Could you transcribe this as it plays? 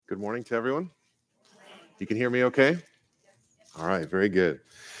Good morning to everyone. You can hear me okay? All right, very good.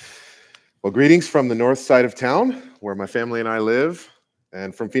 Well, greetings from the north side of town, where my family and I live,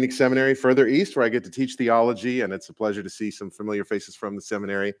 and from Phoenix Seminary, further east, where I get to teach theology, and it's a pleasure to see some familiar faces from the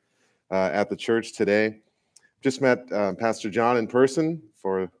seminary at the church today. Just met Pastor John in person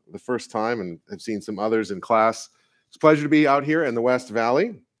for the first time, and have seen some others in class. It's a pleasure to be out here in the West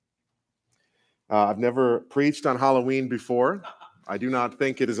Valley. I've never preached on Halloween before. I do not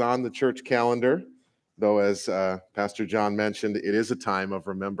think it is on the church calendar, though, as Pastor John mentioned, it is a time of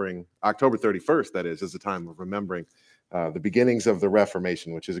remembering, October 31st, that is a time of remembering the beginnings of the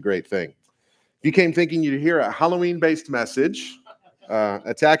Reformation, which is a great thing. If you came thinking you'd hear a Halloween-based message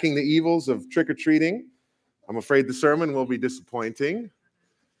attacking the evils of trick-or-treating, I'm afraid the sermon will be disappointing.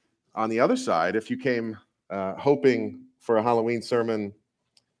 On the other side, if you came hoping for a Halloween sermon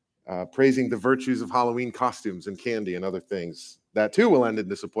praising the virtues of Halloween costumes and candy and other things, that too will end in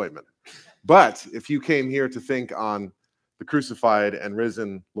disappointment. But if you came here to think on the crucified and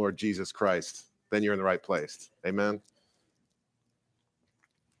risen Lord Jesus Christ, then you're in the right place. Amen.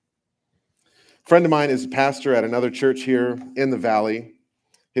 A friend of mine is a pastor at another church here in the valley.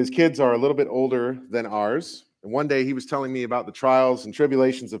 His kids are a little bit older than ours. And one day he was telling me about the trials and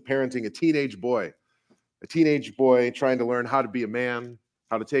tribulations of parenting a teenage boy trying to learn how to be a man,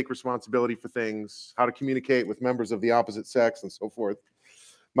 how to take responsibility for things, how to communicate with members of the opposite sex, and so forth.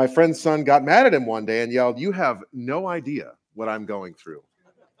 My friend's son got mad at him one day and yelled, "You have no idea what I'm going through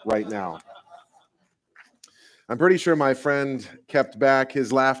right now." I'm pretty sure my friend kept back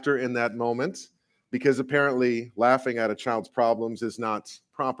his laughter in that moment, because apparently laughing at a child's problems is not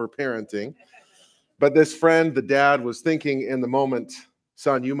proper parenting. But this friend, the dad, was thinking in the moment,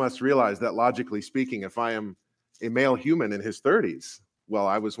 "Son, you must realize that logically speaking, if I am a male human in his 30s, well,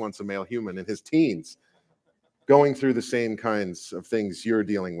 I was once a male human in his teens, going through the same kinds of things you're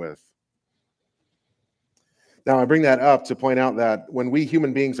dealing with." Now, I bring that up to point out that when we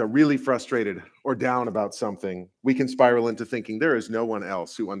human beings are really frustrated or down about something, we can spiral into thinking there is no one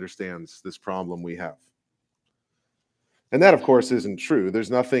else who understands this problem we have. And that, of course, isn't true.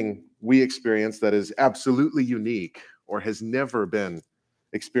 There's nothing we experience that is absolutely unique or has never been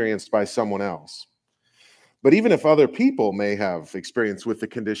experienced by someone else. But even if other people may have experience with the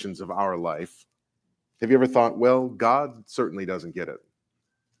conditions of our life, have you ever thought, well, God certainly doesn't get it?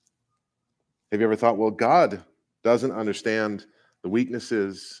 Have you ever thought, well, God doesn't understand the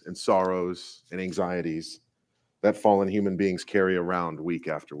weaknesses and sorrows and anxieties that fallen human beings carry around week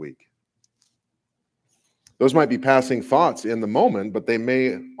after week? Those might be passing thoughts in the moment, but they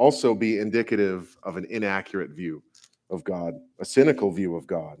may also be indicative of an inaccurate view of God, a cynical view of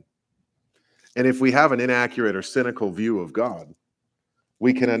God. And if we have an inaccurate or cynical view of God,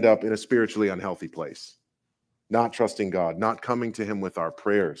 we can end up in a spiritually unhealthy place, not trusting God, not coming to him with our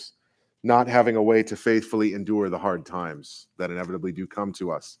prayers, not having a way to faithfully endure the hard times that inevitably do come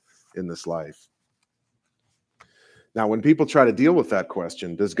to us in this life. Now, when people try to deal with that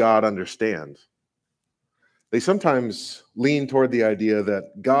question, does God understand? They sometimes lean toward the idea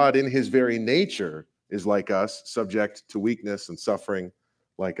that God in his very nature is like us, subject to weakness and suffering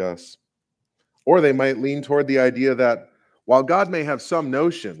like us. Or they might lean toward the idea that while God may have some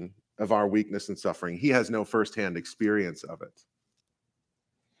notion of our weakness and suffering, he has no firsthand experience of it.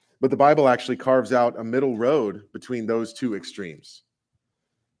 But the Bible actually carves out a middle road between those two extremes.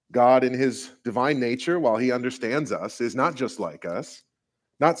 God in his divine nature, while he understands us, is not just like us,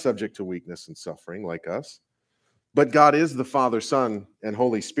 not subject to weakness and suffering like us, but God is the Father, Son, and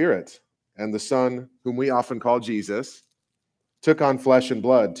Holy Spirit, and the Son, whom we often call Jesus, took on flesh and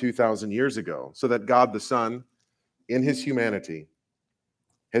blood 2,000 years ago, so that God the Son, in his humanity,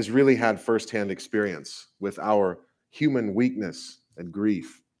 has really had firsthand experience with our human weakness and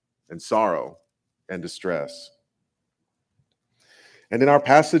grief and sorrow and distress. And in our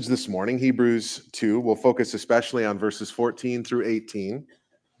passage this morning, Hebrews 2, we'll focus especially on verses 14 through 18.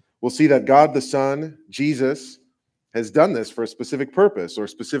 We'll see that God the Son, Jesus, has done this for a specific purpose, or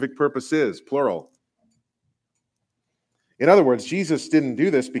specific purposes, plural. In other words, Jesus didn't do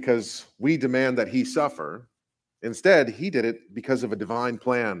this because we demand that he suffer. Instead, he did it because of a divine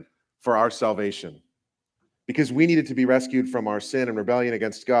plan for our salvation, because we needed to be rescued from our sin and rebellion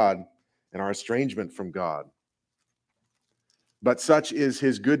against God and our estrangement from God. But such is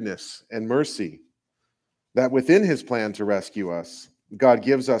his goodness and mercy that within his plan to rescue us, God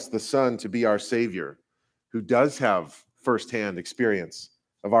gives us the Son to be our Savior, who does have firsthand experience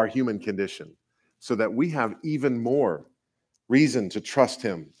of our human condition, so that we have even more reason to trust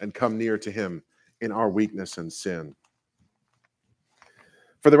him and come near to him in our weakness and sin.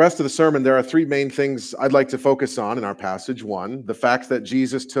 For the rest of the sermon, there are three main things I'd like to focus on in our passage. One, the fact that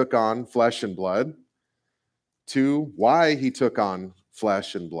Jesus took on flesh and blood. Two, why he took on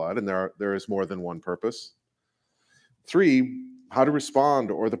flesh and blood, and there is more than one purpose. Three, how to respond,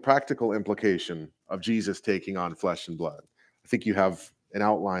 or the practical implication of Jesus taking on flesh and blood. I think you have an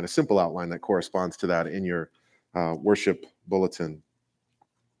outline, a simple outline that corresponds to that in your worship bulletin.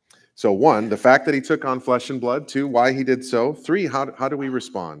 So one, the fact that he took on flesh and blood. Two, why he did so. Three, how do we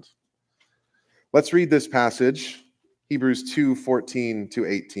respond? Let's read this passage, Hebrews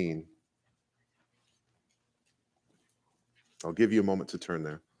 2:14-18. I'll give you a moment to turn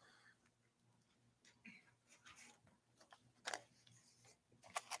there.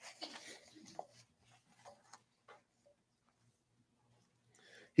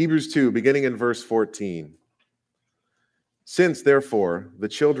 Hebrews 2, beginning in verse 14. Since, therefore, the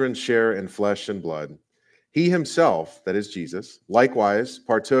children share in flesh and blood, he himself, that is Jesus, likewise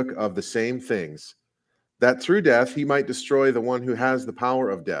partook of the same things, that through death he might destroy the one who has the power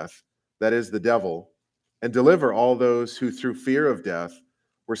of death, that is the devil, and deliver all those who through fear of death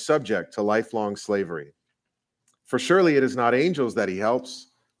were subject to lifelong slavery. For surely it is not angels that he helps,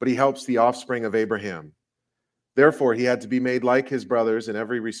 but he helps the offspring of Abraham. Therefore he had to be made like his brothers in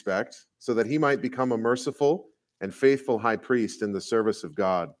every respect, so that he might become a merciful and faithful high priest in the service of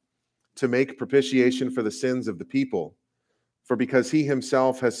God, to make propitiation for the sins of the people. For because he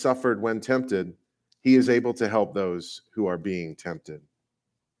himself has suffered when tempted, he is able to help those who are being tempted.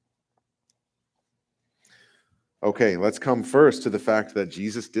 Okay, let's come first to the fact that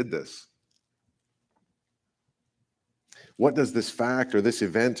Jesus did this. What does this fact or this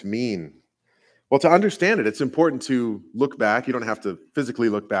event mean? Well, to understand it, it's important to look back. You don't have to physically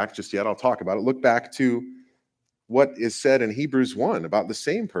look back just yet. I'll talk about it. Look back to what is said in Hebrews 1 about the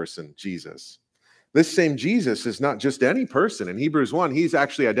same person, Jesus. This same Jesus is not just any person. In Hebrews 1, he's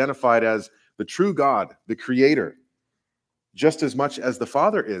actually identified as the true God, the creator, just as much as the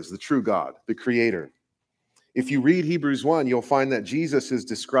Father is the true God, the creator. If you read Hebrews 1, you'll find that Jesus is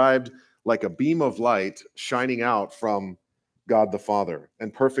described like a beam of light shining out from God the Father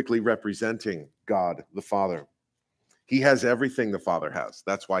and perfectly representing God the Father. He has everything the Father has.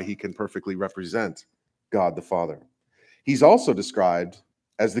 That's why he can perfectly represent God the Father. He's also described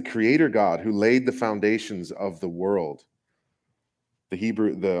as the creator God who laid the foundations of the world.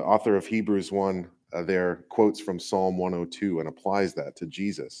 The author of Hebrews 1 there quotes from Psalm 102 and applies that to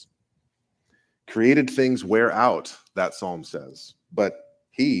Jesus. Created things wear out, that psalm says, but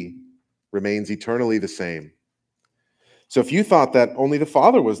he remains eternally the same. So if you thought that only the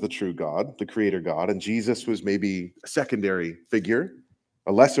Father was the true God, the creator God, and Jesus was maybe a secondary figure,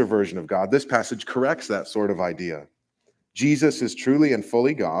 a lesser version of God, this passage corrects that sort of idea. Jesus is truly and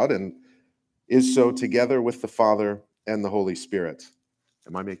fully God and is so together with the Father and the Holy Spirit.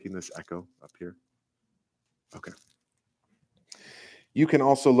 Am I making this echo up here? Okay. You can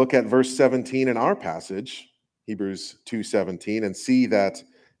also look at verse 17 in our passage, Hebrews 2:17, and see that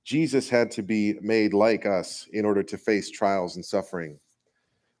Jesus had to be made like us in order to face trials and suffering,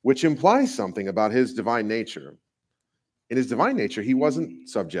 which implies something about his divine nature. In his divine nature, he wasn't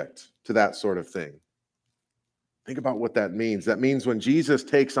subject to that sort of thing. Think about what that means. That means when Jesus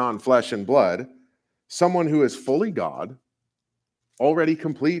takes on flesh and blood, someone who is fully God, already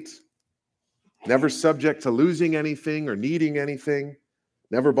complete, never subject to losing anything or needing anything,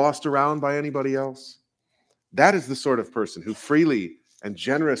 never bossed around by anybody else. That is the sort of person who freely and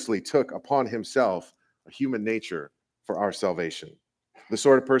generously took upon himself a human nature for our salvation. The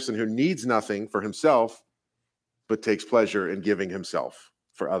sort of person who needs nothing for himself, but takes pleasure in giving himself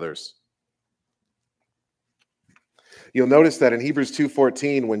for others. You'll notice that in Hebrews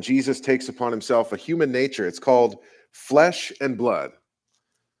 2:14, when Jesus takes upon himself a human nature, it's called flesh and blood.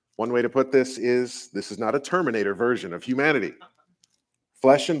 One way to put this is not a Terminator version of humanity.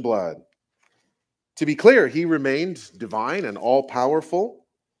 Flesh and blood. To be clear, he remained divine and all-powerful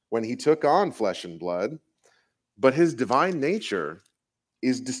when he took on flesh and blood, but his divine nature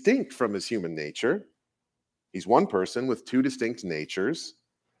is distinct from his human nature. He's one person with two distinct natures.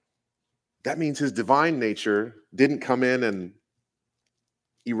 That means his divine nature didn't come in and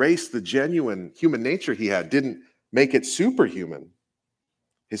erase the genuine human nature he had, didn't make it superhuman.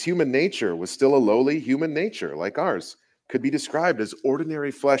 His human nature was still a lowly human nature like ours, could be described as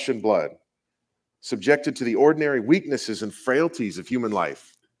ordinary flesh and blood, subjected to the ordinary weaknesses and frailties of human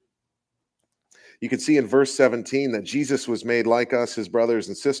life. You can see in verse 17 that Jesus was made like us, his brothers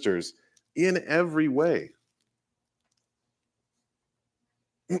and sisters, in every way.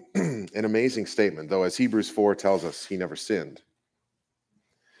 An amazing statement, though, as Hebrews 4 tells us, he never sinned.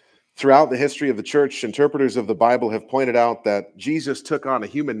 Throughout the history of the church, interpreters of the Bible have pointed out that Jesus took on a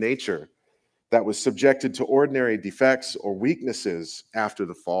human nature that was subjected to ordinary defects or weaknesses after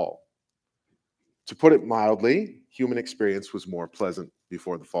the fall. To put it mildly, human experience was more pleasant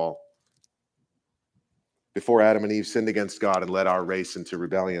before the fall. Before Adam and Eve sinned against God and led our race into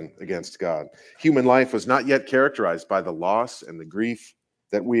rebellion against God, human life was not yet characterized by the loss and the grief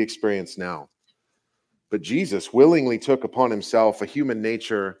that we experience now. But Jesus willingly took upon himself a human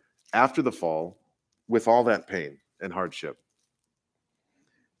nature after the fall with all that pain and hardship.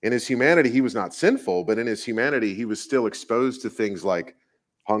 In his humanity, he was not sinful, but in his humanity, he was still exposed to things like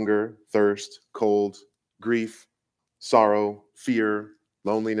hunger, thirst, cold, grief, sorrow, fear,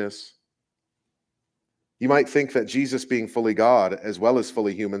 loneliness. You might think that Jesus, being fully God as well as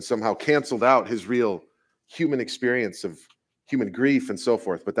fully human, somehow canceled out his real human experience of human grief and so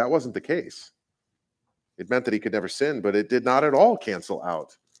forth, but that wasn't the case. It meant that he could never sin, but it did not at all cancel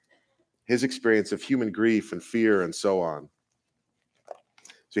out his experience of human grief and fear and so on.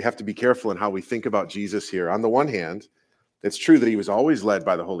 So you have to be careful in how we think about Jesus here. On the one hand, it's true that he was always led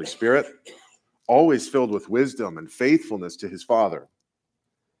by the Holy Spirit, always filled with wisdom and faithfulness to his Father.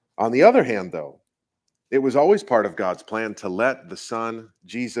 On the other hand, though, it was always part of God's plan to let the Son,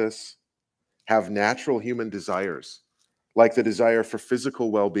 Jesus, have natural human desires, like the desire for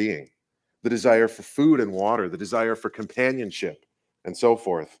physical well-being, the desire for food and water, the desire for companionship, and so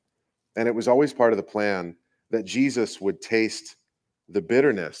forth. And it was always part of the plan that Jesus would taste the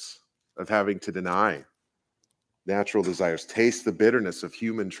bitterness of having to deny natural desires, taste the bitterness of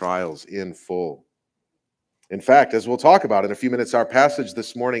human trials in full. In fact, as we'll talk about in a few minutes, our passage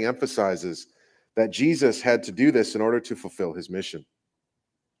this morning emphasizes that Jesus had to do this in order to fulfill his mission.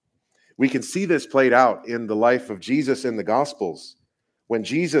 We can see this played out in the life of Jesus in the Gospels. When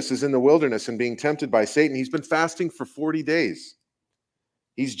Jesus is in the wilderness and being tempted by Satan, he's been fasting for 40 days.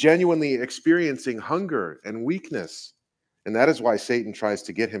 He's genuinely experiencing hunger and weakness, and that is why Satan tries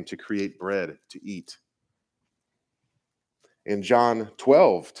to get him to create bread to eat. In John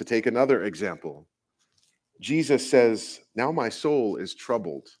 12, to take another example, Jesus says, "Now my soul is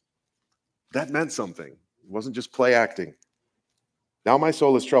troubled." That meant something. It wasn't just play acting. Now my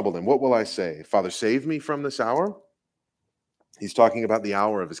soul is troubled, and what will I say? Father, save me from this hour? He's talking about the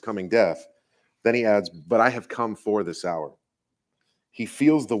hour of his coming death. Then he adds, but I have come for this hour. He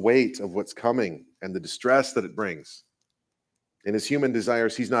feels the weight of what's coming and the distress that it brings. In his human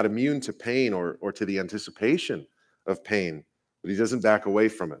desires, he's not immune to pain or to the anticipation of pain, but he doesn't back away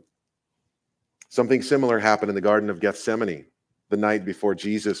from it. Something similar happened in the Garden of Gethsemane the night before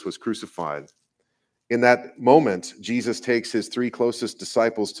Jesus was crucified. In that moment, Jesus takes his 3 closest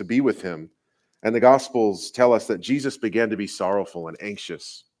disciples to be with him, and the Gospels tell us that Jesus began to be sorrowful and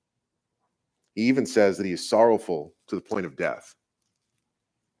anxious. He even says that he is sorrowful to the point of death.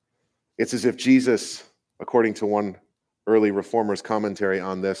 It's as if Jesus, according to one early reformer's commentary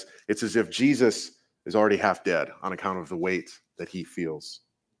on this, it's as if Jesus is already half dead on account of the weight that he feels,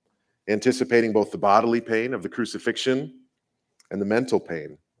 anticipating both the bodily pain of the crucifixion and the mental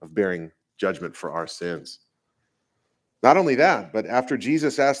pain of bearing judgment for our sins. Not only that, but after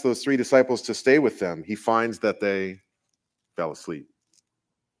Jesus asked those 3 disciples to stay with them, he finds that they fell asleep.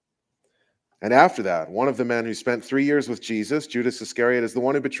 And after that, one of the men who spent 3 years with Jesus, Judas Iscariot, is the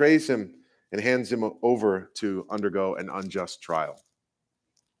one who betrays him and hands him over to undergo an unjust trial.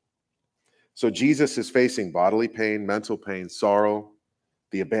 So Jesus is facing bodily pain, mental pain, sorrow,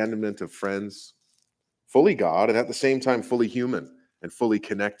 the abandonment of friends, fully God, and at the same time fully human and fully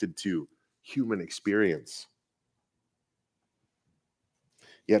connected to human experience.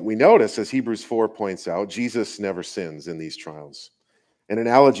 Yet we notice, as Hebrews 4 points out, Jesus never sins in these trials. An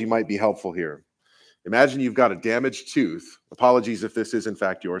analogy might be helpful here. Imagine you've got a damaged tooth. Apologies if this is in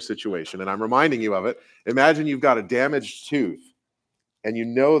fact your situation, and I'm reminding you of it. Imagine you've got a damaged tooth, and you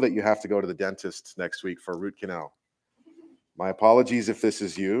know that you have to go to the dentist next week for a root canal. My apologies if this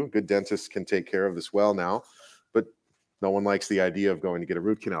is you. Good dentists can take care of this well now, but no one likes the idea of going to get a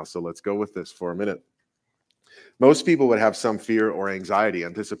root canal, so let's go with this for a minute. Most people would have some fear or anxiety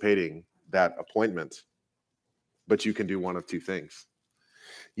anticipating that appointment, but you can do one of 2 things.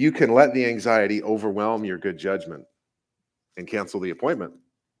 You can let the anxiety overwhelm your good judgment and cancel the appointment,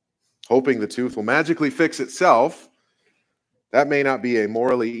 hoping the tooth will magically fix itself. That may not be a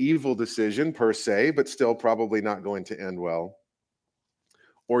morally evil decision per se, but still probably not going to end well.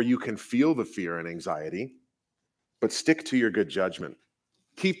 Or you can feel the fear and anxiety, but stick to your good judgment.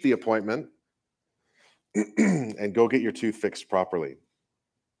 Keep the appointment and go get your tooth fixed properly.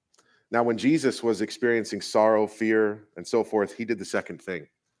 Now, when Jesus was experiencing sorrow, fear, and so forth, he did the second thing.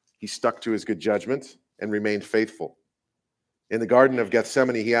 He stuck to his good judgment and remained faithful. In the Garden of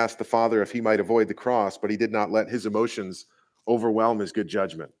Gethsemane, he asked the Father if he might avoid the cross, but he did not let his emotions overwhelm his good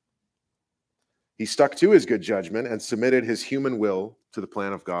judgment. He stuck to his good judgment and submitted his human will to the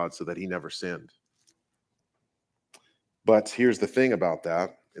plan of God so that he never sinned. But here's the thing about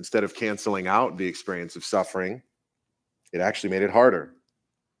that. Instead of canceling out the experience of suffering, it actually made it harder.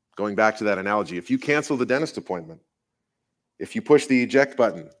 Going back to that analogy, if you cancel the dentist appointment, if you push the eject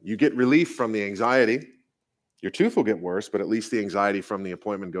button, you get relief from the anxiety. Your tooth will get worse, but at least the anxiety from the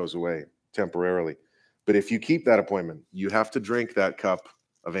appointment goes away temporarily. But if you keep that appointment, you have to drink that cup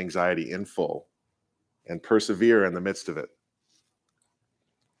of anxiety in full and persevere in the midst of it.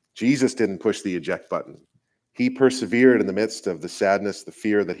 Jesus didn't push the eject button. He persevered in the midst of the sadness, the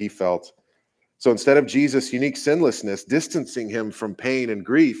fear that he felt. So instead of Jesus' unique sinlessness distancing him from pain and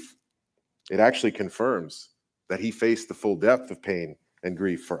grief, it actually confirms that he faced the full depth of pain and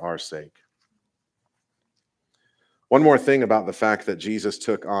grief for our sake. One more thing about the fact that Jesus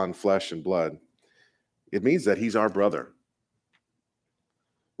took on flesh and blood. It means that he's our brother.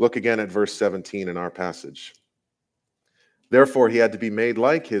 Look again at verse 17 in our passage. Therefore, he had to be made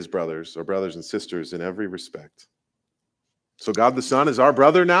like his brothers or brothers and sisters in every respect. So God the Son is our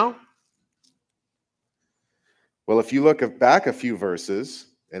brother now? Well, if you look back a few verses,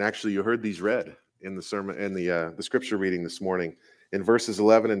 and actually you heard these read in the sermon, in the scripture reading this morning, in verses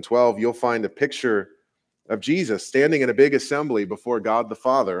 11 and 12, you'll find a picture of Jesus standing in a big assembly before God the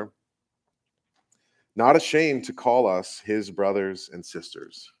Father, not ashamed to call us his brothers and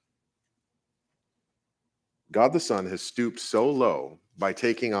sisters. God the Son has stooped so low by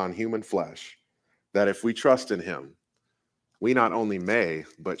taking on human flesh that if we trust in him, we not only may,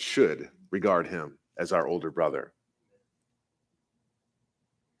 but should regard him as our older brother.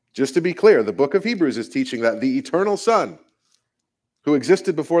 Just to be clear, the book of Hebrews is teaching that the eternal Son, who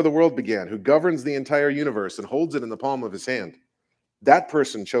existed before the world began, who governs the entire universe and holds it in the palm of his hand, that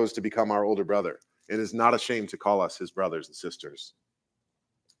person chose to become our older brother and is not ashamed to call us his brothers and sisters.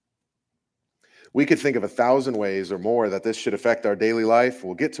 We could think of 1,000 ways or more that this should affect our daily life.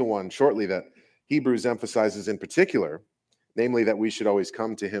 We'll get to one shortly that Hebrews emphasizes in particular, namely that we should always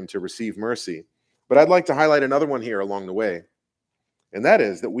come to him to receive mercy. But I'd like to highlight another one here along the way, and that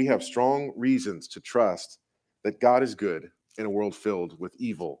is that we have strong reasons to trust that God is good in a world filled with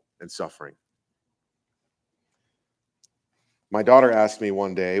evil and suffering. My daughter asked me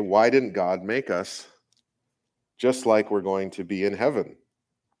one day, why didn't God make us just like we're going to be in heaven?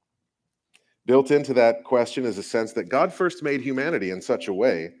 Built into that question is a sense that God first made humanity in such a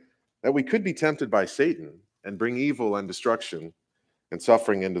way that we could be tempted by Satan and bring evil and destruction and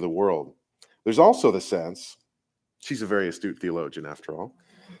suffering into the world. There's also the sense, she's a very astute theologian after all,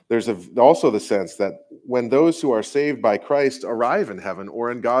 there's also the sense that when those who are saved by Christ arrive in heaven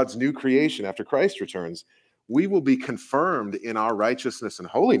or in God's new creation after Christ returns, we will be confirmed in our righteousness and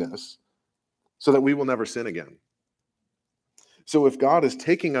holiness so that we will never sin again. So if God is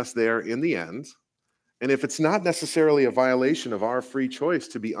taking us there in the end, and if it's not necessarily a violation of our free choice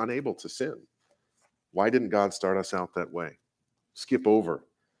to be unable to sin, why didn't God start us out that way? Skip over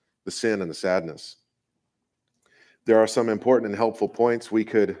the sin and the sadness. There are some important and helpful points we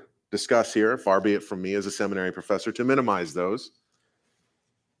could discuss here, far be it from me as a seminary professor to minimize those.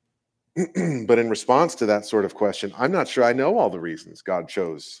 But in response to that sort of question, I'm not sure I know all the reasons God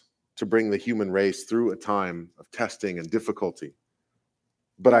chose to bring the human race through a time of testing and difficulty.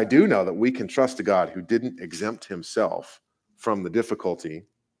 But I do know that we can trust a God who didn't exempt himself from the difficulty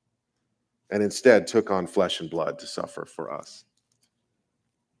and instead took on flesh and blood to suffer for us.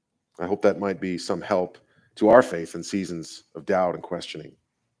 I hope that might be some help to our faith in seasons of doubt and questioning.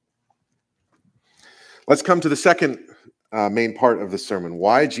 Let's come to the second main part of the sermon,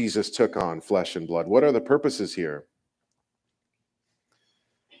 why Jesus took on flesh and blood. What are the purposes here?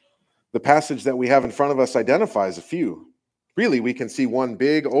 The passage that we have in front of us identifies a few. Really, we can see one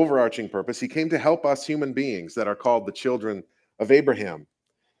big overarching purpose. He came to help us human beings that are called the children of Abraham.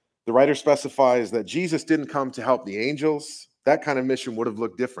 The writer specifies that Jesus didn't come to help the angels. That kind of mission would have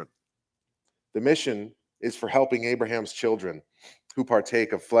looked different. The mission is for helping Abraham's children who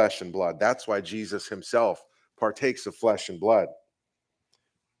partake of flesh and blood. That's why Jesus himself partakes of flesh and blood.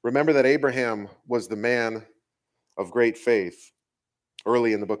 Remember that Abraham was the man of great faith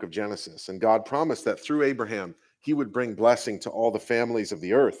early in the book of Genesis, and God promised that through Abraham, he would bring blessing to all the families of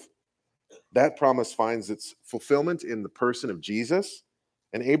the earth. That promise finds its fulfillment in the person of Jesus,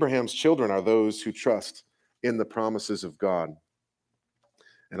 and Abraham's children are those who trust in the promises of God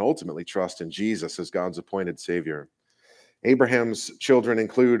and ultimately trust in Jesus as God's appointed Savior. Abraham's children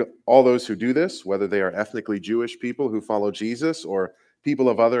include all those who do this, whether they are ethnically Jewish people who follow Jesus or people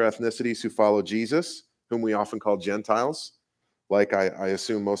of other ethnicities who follow Jesus, whom we often call Gentiles. like I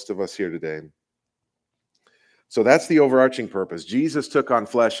assume most of us here today. So that's the overarching purpose. Jesus took on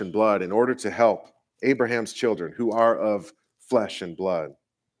flesh and blood in order to help Abraham's children who are of flesh and blood.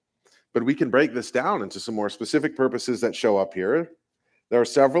 But we can break this down into some more specific purposes that show up here. There are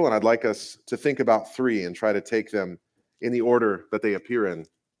several, and I'd like us to think about three and try to take them in the order that they appear in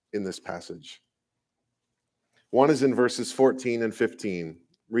this passage. One is in verses 14 and 15.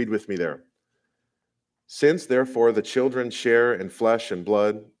 Read with me there. Since, therefore, the children share in flesh and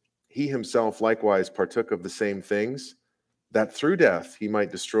blood, he himself likewise partook of the same things, that through death he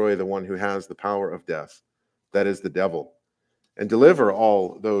might destroy the one who has the power of death, that is, the devil, and deliver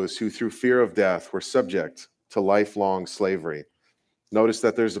all those who through fear of death were subject to lifelong slavery. Notice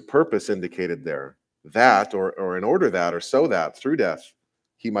that there's a purpose indicated there, that, or in order that, or so that, through death,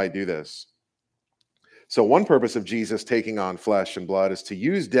 he might do this. So one purpose of Jesus taking on flesh and blood is to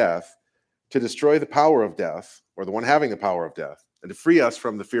use death to destroy the power of death, or the one having the power of death, and to free us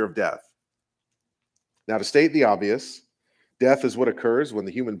from the fear of death. Now, to state the obvious, death is what occurs when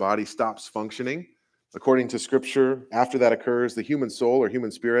the human body stops functioning. According to Scripture, after that occurs, the human soul or human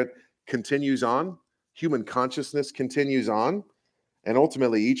spirit continues on, human consciousness continues on, and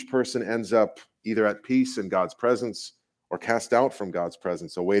ultimately each person ends up either at peace in God's presence or cast out from God's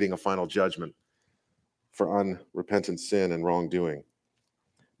presence, awaiting a final judgment for unrepentant sin and wrongdoing.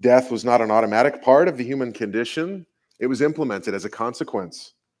 Death was not an automatic part of the human condition. It was implemented as a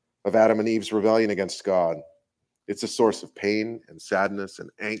consequence of Adam and Eve's rebellion against God. It's a source of pain and sadness and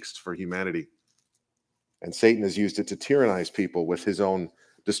angst for humanity. And Satan has used it to tyrannize people with his own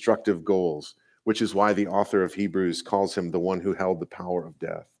destructive goals, which is why the author of Hebrews calls him the one who held the power of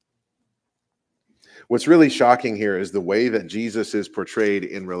death. What's really shocking here is the way that Jesus is portrayed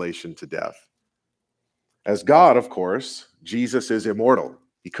in relation to death. As God, of course, Jesus is immortal.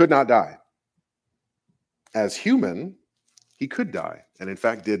 He could not die. As human, he could die, and in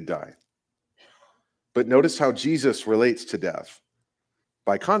fact did die. But notice how Jesus relates to death.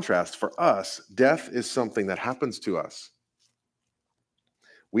 By contrast, for us, death is something that happens to us.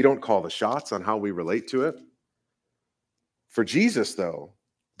 We don't call the shots on how we relate to it. For Jesus, though,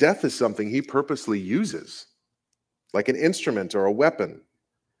 death is something he purposely uses, like an instrument or a weapon.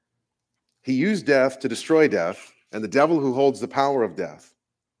 He used death to destroy death, and the devil who holds the power of death.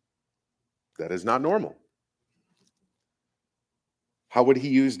 That is not normal. How would he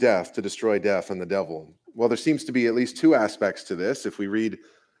use death to destroy death and the devil? Well, there seems to be at least two aspects to this if we read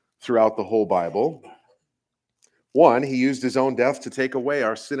throughout the whole Bible. One, he used his own death to take away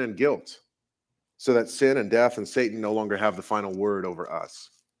our sin and guilt, so that sin and death and Satan no longer have the final word over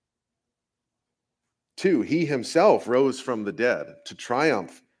us. Two, he himself rose from the dead to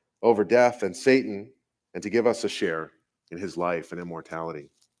triumph over death and Satan and to give us a share in his life and immortality.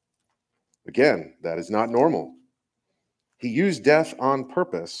 Again, that is not normal. He used death on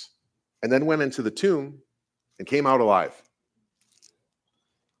purpose and then went into the tomb and came out alive.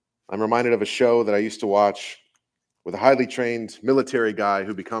 I'm reminded of a show that I used to watch with a highly trained military guy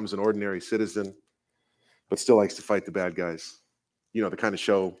who becomes an ordinary citizen, but still likes to fight the bad guys. You know, the kind of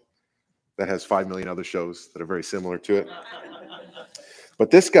show that has 5 million other shows that are very similar to it.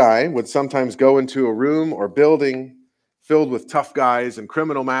 But this guy would sometimes go into a room or building filled with tough guys and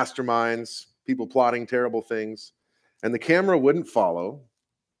criminal masterminds, people plotting terrible things, and the camera wouldn't follow.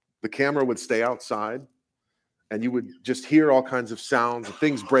 The camera would stay outside, and you would just hear all kinds of sounds and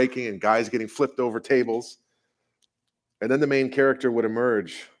things breaking and guys getting flipped over tables. And then the main character would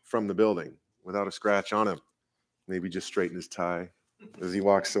emerge from the building without a scratch on him, maybe just straighten his tie as he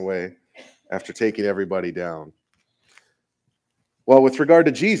walks away after taking everybody down. Well, with regard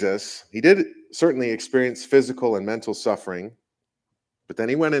to Jesus, he did certainly experience physical and mental suffering, but then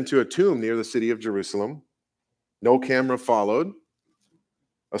he went into a tomb near the city of Jerusalem. No camera followed.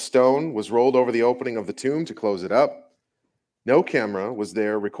 A stone was rolled over the opening of the tomb to close it up. No camera was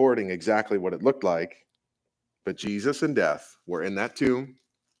there recording exactly what it looked like, but Jesus and death were in that tomb,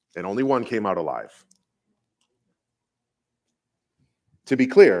 and only one came out alive. To be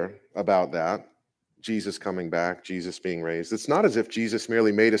clear about that, Jesus coming back, Jesus being raised, it's not as if Jesus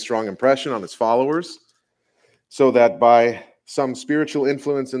merely made a strong impression on his followers so that by some spiritual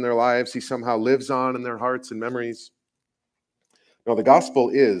influence in their lives, he somehow lives on in their hearts and memories. No, the gospel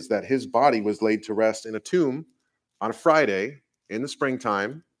is that his body was laid to rest in a tomb on a Friday in the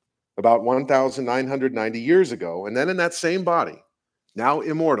springtime about 1,990 years ago. And then in that same body, now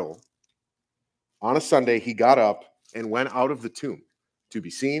immortal, on a Sunday, he got up and went out of the tomb to be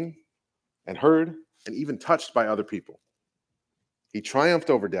seen and heard and even touched by other people. He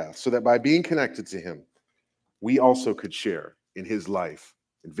triumphed over death so that by being connected to him, we also could share in his life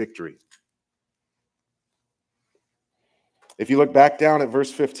and victory. If you look back down at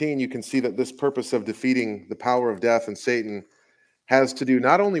verse 15, you can see that this purpose of defeating the power of death and Satan has to do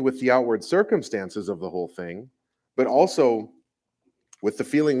not only with the outward circumstances of the whole thing, but also with the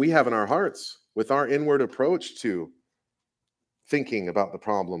feeling we have in our hearts, with our inward approach to thinking about the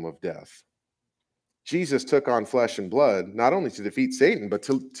problem of death. Jesus took on flesh and blood, not only to defeat Satan, but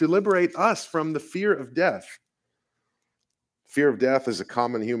to liberate us from the fear of death. Fear of death is a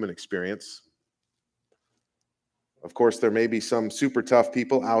common human experience. Of course, there may be some super tough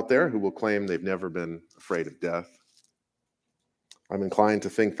people out there who will claim they've never been afraid of death. I'm inclined to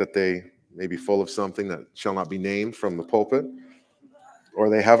think that they may be full of something that shall not be named from the pulpit, or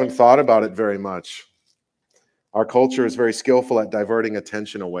they haven't thought about it very much. Our culture is very skillful at diverting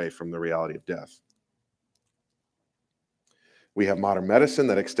attention away from the reality of death. We have modern medicine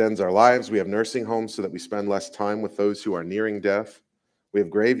that extends our lives. We have nursing homes so that we spend less time with those who are nearing death. We have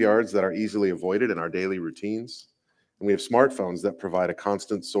graveyards that are easily avoided in our daily routines. And we have smartphones that provide a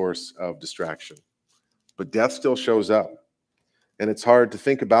constant source of distraction. But death still shows up. And it's hard to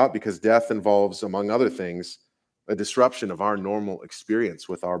think about because death involves, among other things, a disruption of our normal experience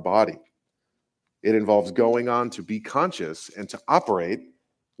with our body. It involves going on to be conscious and to operate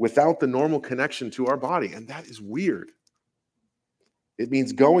without the normal connection to our body. And that is weird. It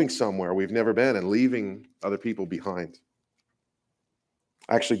means going somewhere we've never been and leaving other people behind.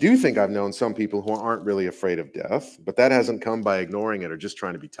 I actually do think I've known some people who aren't really afraid of death, but that hasn't come by ignoring it or just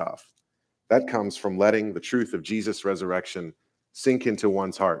trying to be tough. That comes from letting the truth of Jesus' resurrection sink into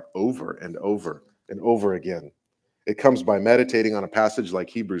one's heart over and over and over again. It comes by meditating on a passage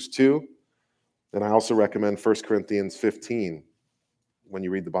like Hebrews 2, and I also recommend 1 Corinthians 15 when you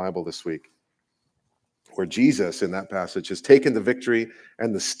read the Bible this week, where Jesus in that passage has taken the victory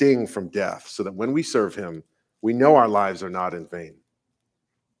and the sting from death so that when we serve him, we know our lives are not in vain.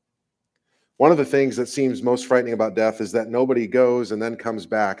 One of the things that seems most frightening about death is that nobody goes and then comes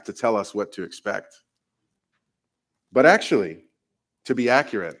back to tell us what to expect. But actually, to be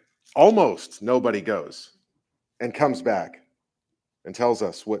accurate, almost nobody goes and comes back and tells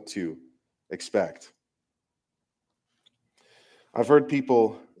us what to expect. I've heard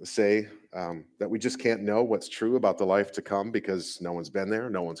people say that we just can't know what's true about the life to come because no one's been there,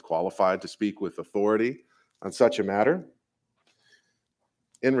 no one's qualified to speak with authority on such a matter.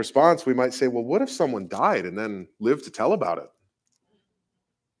 In response, we might say, well, what if someone died and then lived to tell about it?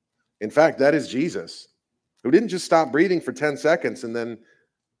 In fact, that is Jesus, who didn't just stop breathing for 10 seconds and then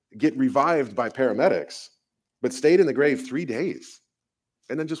get revived by paramedics, but stayed in the grave 3 days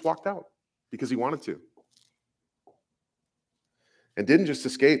and then just walked out because he wanted to. And didn't just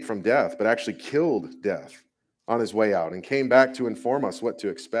escape from death, but actually killed death on his way out and came back to inform us what to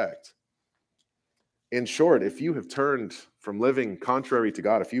expect. In short, if you have turned from living contrary to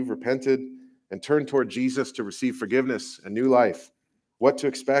God, if you've repented and turned toward Jesus to receive forgiveness and new life, what to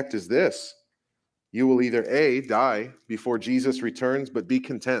expect is this. You will either A, die before Jesus returns, but be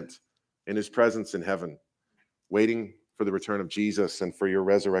content in his presence in heaven, waiting for the return of Jesus and for your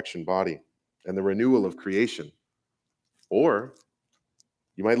resurrection body and the renewal of creation. Or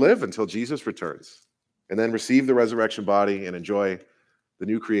you might live until Jesus returns and then receive the resurrection body and enjoy the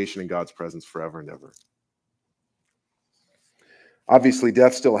new creation in God's presence forever and ever. Obviously,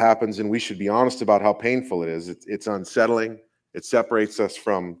 death still happens, and we should be honest about how painful it is. It's unsettling. It separates us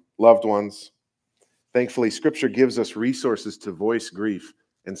from loved ones. Thankfully, Scripture gives us resources to voice grief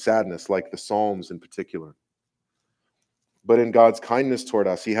and sadness, like the Psalms in particular. But in God's kindness toward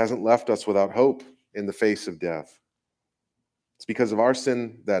us, he hasn't left us without hope in the face of death. It's because of our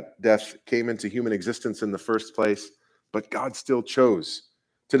sin that death came into human existence in the first place, but God still chose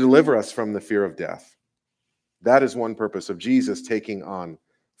to deliver us from the fear of death. That is one purpose of Jesus taking on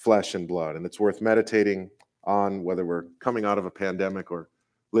flesh and blood, and it's worth meditating on whether we're coming out of a pandemic or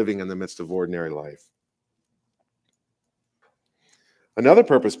living in the midst of ordinary life. Another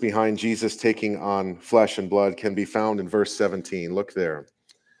purpose behind Jesus taking on flesh and blood can be found in verse 17. Look there.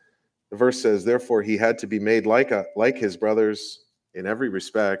 The verse says, therefore, he had to be made like his brothers in every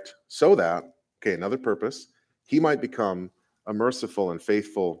respect, so that, another purpose, he might become a merciful and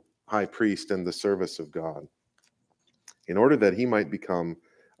faithful high priest in the service of God. In order that he might become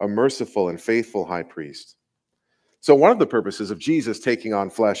a merciful and faithful high priest. So one of the purposes of Jesus taking on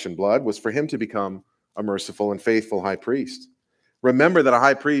flesh and blood was for him to become a merciful and faithful high priest. Remember that a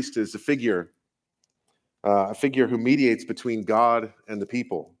high priest is a figure who mediates between God and the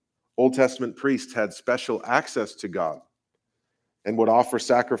people. Old Testament priests had special access to God and would offer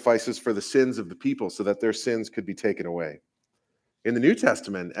sacrifices for the sins of the people so that their sins could be taken away. In the New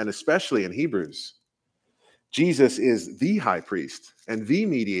Testament, and especially in Hebrews, Jesus is the high priest and the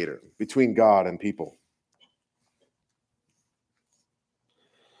mediator between God and people.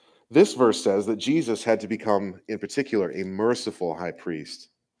 This verse says that Jesus had to become, in particular, a merciful high priest.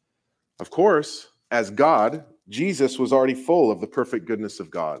 Of course, as God, Jesus was already full of the perfect goodness of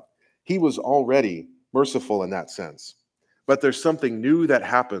God. He was already merciful in that sense. But there's something new that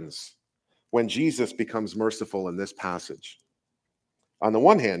happens when Jesus becomes merciful in this passage. On the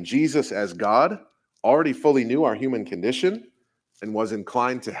one hand, Jesus as God already fully knew our human condition and was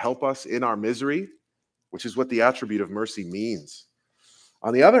inclined to help us in our misery, which is what the attribute of mercy means.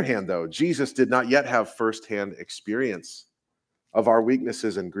 On the other hand, though, Jesus did not yet have firsthand experience of our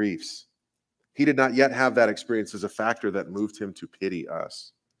weaknesses and griefs. He did not yet have that experience as a factor that moved him to pity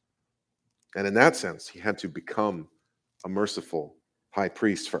us. And in that sense, he had to become a merciful high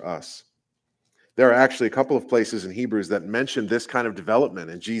priest for us. There are actually a couple of places in Hebrews that mention this kind of development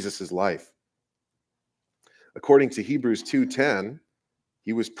in Jesus' life. According to Hebrews 2:10,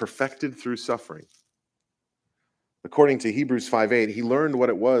 he was perfected through suffering. According to Hebrews 5:8, he learned what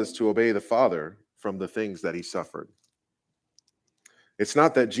it was to obey the Father from the things that he suffered. It's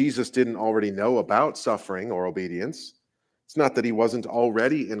not that Jesus didn't already know about suffering or obedience. It's not that he wasn't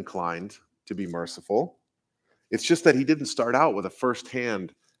already inclined to be merciful. It's just that he didn't start out with a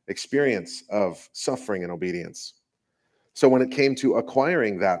firsthand experience of suffering and obedience. So when it came to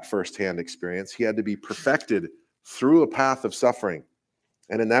acquiring that firsthand experience, he had to be perfected through a path of suffering,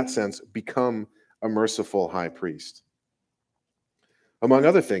 and in that sense, become a merciful high priest. Among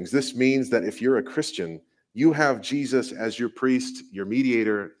other things, this means that if you're a Christian, you have Jesus as your priest, your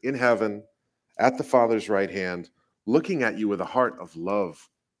mediator in heaven, at the Father's right hand, looking at you with a heart of love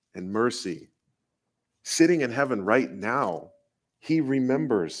and mercy. Sitting in heaven right now, he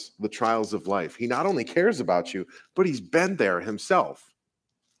remembers the trials of life. He not only cares about you, but he's been there himself.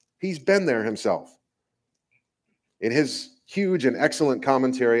 He's been there himself. In his huge and excellent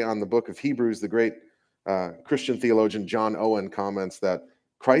commentary on the book of Hebrews, the great Christian theologian John Owen comments that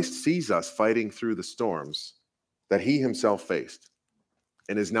Christ sees us fighting through the storms that he himself faced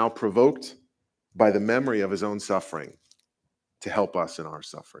and is now provoked by the memory of his own suffering to help us in our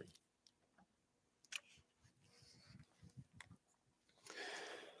suffering.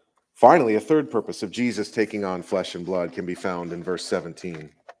 Finally, a third purpose of Jesus taking on flesh and blood can be found in verse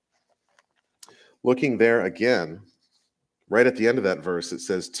 17. Looking there again, right at the end of that verse, it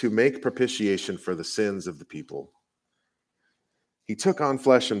says, to make propitiation for the sins of the people. He took on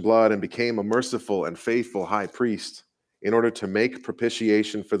flesh and blood and became a merciful and faithful high priest in order to make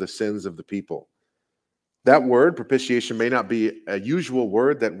propitiation for the sins of the people. That word, propitiation, may not be a usual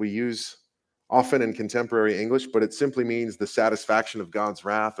word that we use often in contemporary English, but it simply means the satisfaction of God's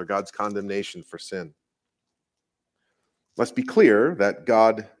wrath or God's condemnation for sin. Let's be clear that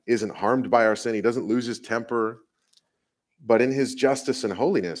God isn't harmed by our sin. He doesn't lose his temper, but in his justice and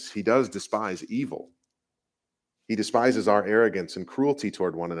holiness, he does despise evil. He despises our arrogance and cruelty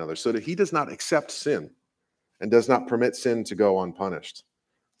toward one another, so that he does not accept sin and does not permit sin to go unpunished.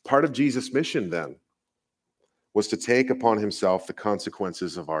 Part of Jesus' mission then was to take upon himself the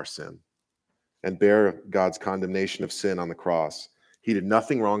consequences of our sin and bear God's condemnation of sin on the cross. He did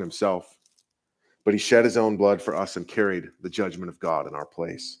nothing wrong himself, but he shed his own blood for us and carried the judgment of God in our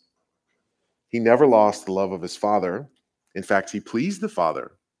place. He never lost the love of his Father. In fact, he pleased the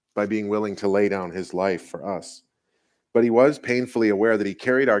Father by being willing to lay down his life for us. But he was painfully aware that he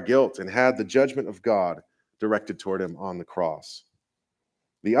carried our guilt and had the judgment of God directed toward him on the cross.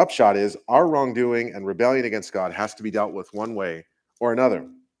 The upshot is our wrongdoing and rebellion against God has to be dealt with one way or another.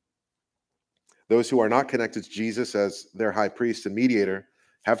 Those who are not connected to Jesus as their high priest and mediator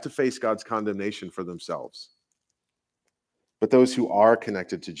have to face God's condemnation for themselves. But those who are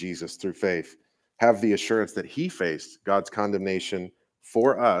connected to Jesus through faith have the assurance that he faced God's condemnation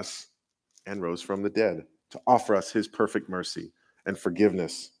for us and rose from the dead to offer us his perfect mercy and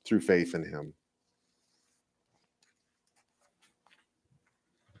forgiveness through faith in him.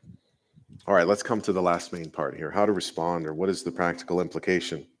 All right, let's come to the last main part here, how to respond, or what is the practical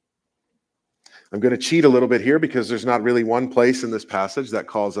implication. I'm going to cheat a little bit here because there's not really one place in this passage that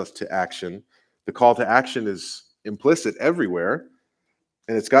calls us to action. The call to action is implicit everywhere,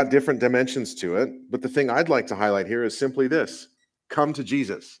 and it's got different dimensions to it. But the thing I'd like to highlight here is simply this: come to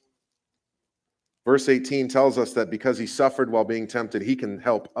Jesus. Verse 18 tells us that because he suffered while being tempted, he can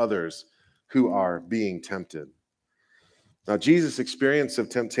help others who are being tempted. Now, Jesus' experience of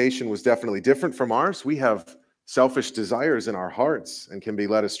temptation was definitely different from ours. We have selfish desires in our hearts and can be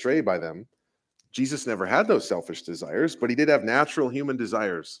led astray by them. Jesus never had those selfish desires, but he did have natural human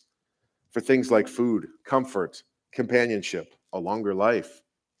desires for things like food, comfort, companionship, a longer life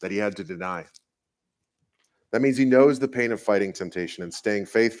that he had to deny. That means he knows the pain of fighting temptation and staying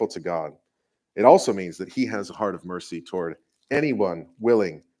faithful to God. It also means that he has a heart of mercy toward anyone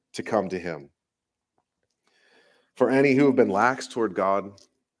willing to come to him. For any who have been lax toward God,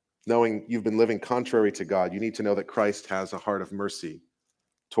 knowing you've been living contrary to God, you need to know that Christ has a heart of mercy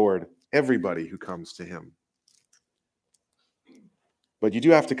toward everybody who comes to him. But you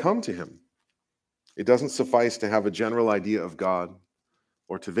do have to come to him. It doesn't suffice to have a general idea of God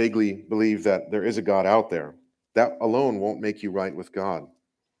or to vaguely believe that there is a God out there. That alone won't make you right with God,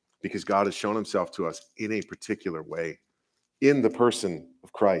 because God has shown himself to us in a particular way, in the person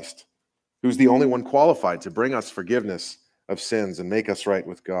of Christ, who's the only one qualified to bring us forgiveness of sins and make us right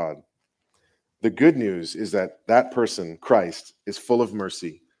with God. The good news is that that person, Christ, is full of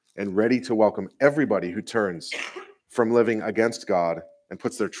mercy and ready to welcome everybody who turns from living against God and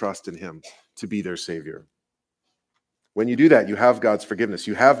puts their trust in him to be their Savior. When you do that, you have God's forgiveness.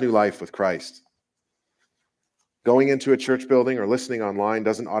 You have new life with Christ. Going into a church building or listening online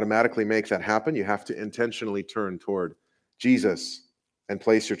doesn't automatically make that happen. You have to intentionally turn toward Jesus and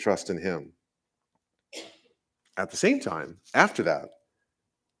place your trust in him. At the same time, after that,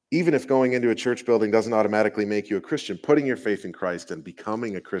 even if going into a church building doesn't automatically make you a Christian, putting your faith in Christ and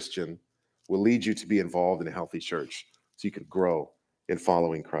becoming a Christian will lead you to be involved in a healthy church so you can grow in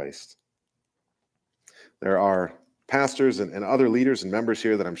following Christ. There are pastors and other leaders and members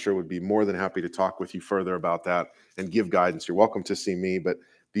here that I'm sure would be more than happy to talk with you further about that and give guidance. You're welcome to see me, but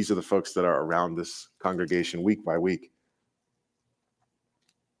these are the folks that are around this congregation week by week.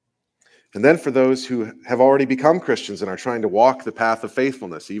 And then for those who have already become Christians and are trying to walk the path of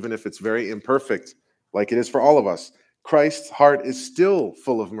faithfulness, even if it's very imperfect, like it is for all of us, Christ's heart is still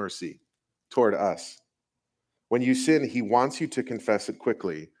full of mercy toward us. When you sin, he wants you to confess it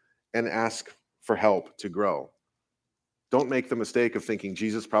quickly and ask for help to grow. Don't make the mistake of thinking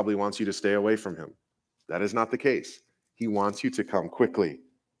Jesus probably wants you to stay away from him. That is not the case. He wants you to come quickly.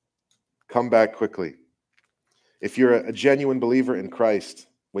 Come back quickly. If you're a genuine believer in Christ,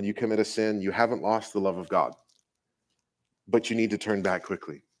 when you commit a sin, you haven't lost the love of God. But you need to turn back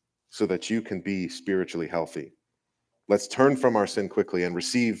quickly so that you can be spiritually healthy. Let's turn from our sin quickly and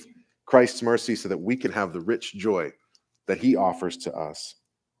receive Christ's mercy so that we can have the rich joy that he offers to us.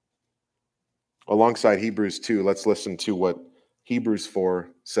 Alongside Hebrews 2, let's listen to what Hebrews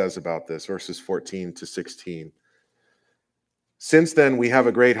 4 says about this, verses 14 to 16. Since then, we have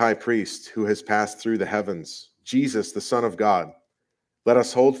a great high priest who has passed through the heavens, Jesus, the Son of God. Let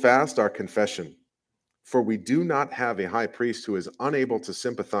us hold fast our confession, for we do not have a high priest who is unable to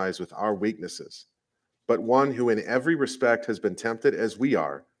sympathize with our weaknesses, but one who in every respect has been tempted as we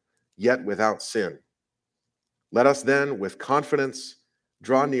are, yet without sin. Let us then, with confidence,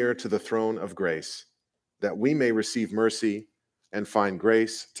 draw near to the throne of grace, that we may receive mercy and find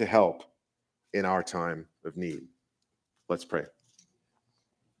grace to help in our time of need. Let's pray.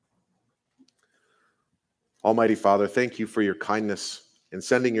 Almighty Father, thank you for your kindness in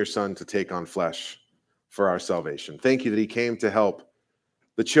sending your Son to take on flesh for our salvation. Thank you that he came to help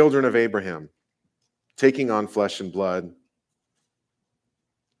the children of Abraham, taking on flesh and blood,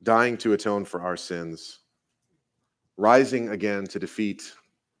 dying to atone for our sins, rising again to defeat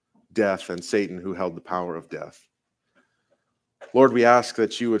death and Satan, who held the power of death. Lord, we ask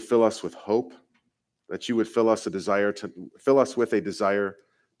that you would fill us with hope, that you would fill us with a desire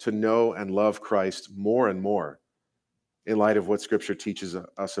to know and love Christ more and more in light of what Scripture teaches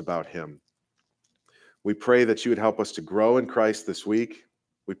us about him. We pray that you would help us to grow in Christ this week.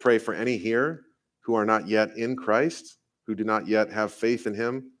 We pray for any here who are not yet in Christ, who do not yet have faith in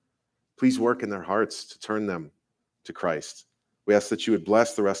him. Please work in their hearts to turn them to Christ. We ask that you would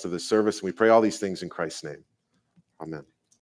bless the rest of this service, and we pray all these things in Christ's name. Amen.